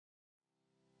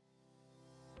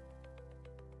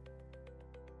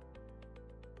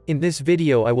In this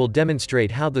video I will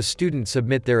demonstrate how the students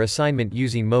submit their assignment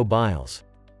using mobiles.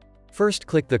 First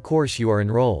click the course you are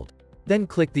enrolled. Then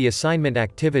click the assignment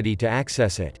activity to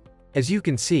access it. As you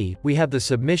can see, we have the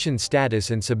submission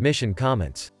status and submission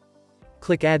comments.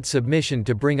 Click Add Submission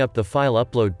to bring up the file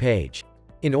upload page.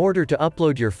 In order to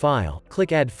upload your file,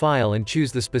 click Add File and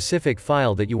choose the specific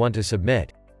file that you want to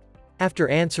submit. After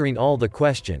answering all the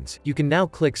questions, you can now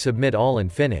click Submit All and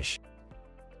finish.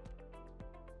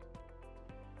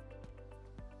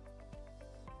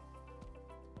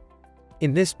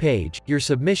 In this page, your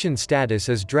submission status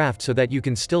is draft so that you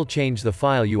can still change the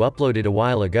file you uploaded a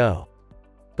while ago.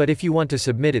 But if you want to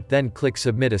submit it, then click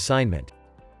Submit Assignment.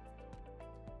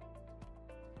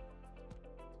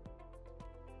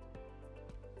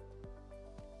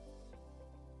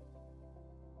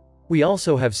 We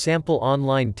also have sample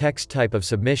online text type of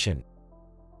submission.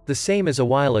 The same as a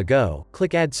while ago,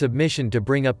 click Add Submission to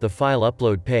bring up the file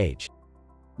upload page.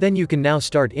 Then you can now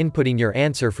start inputting your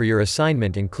answer for your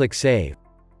assignment and click Save.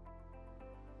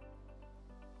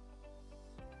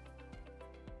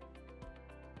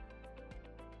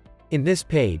 In this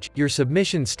page, your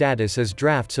submission status is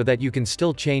draft so that you can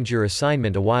still change your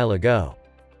assignment a while ago.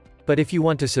 But if you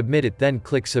want to submit it, then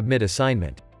click Submit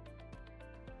Assignment.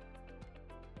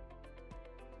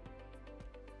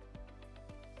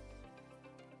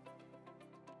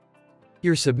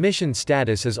 Your submission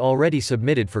status is already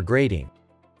submitted for grading.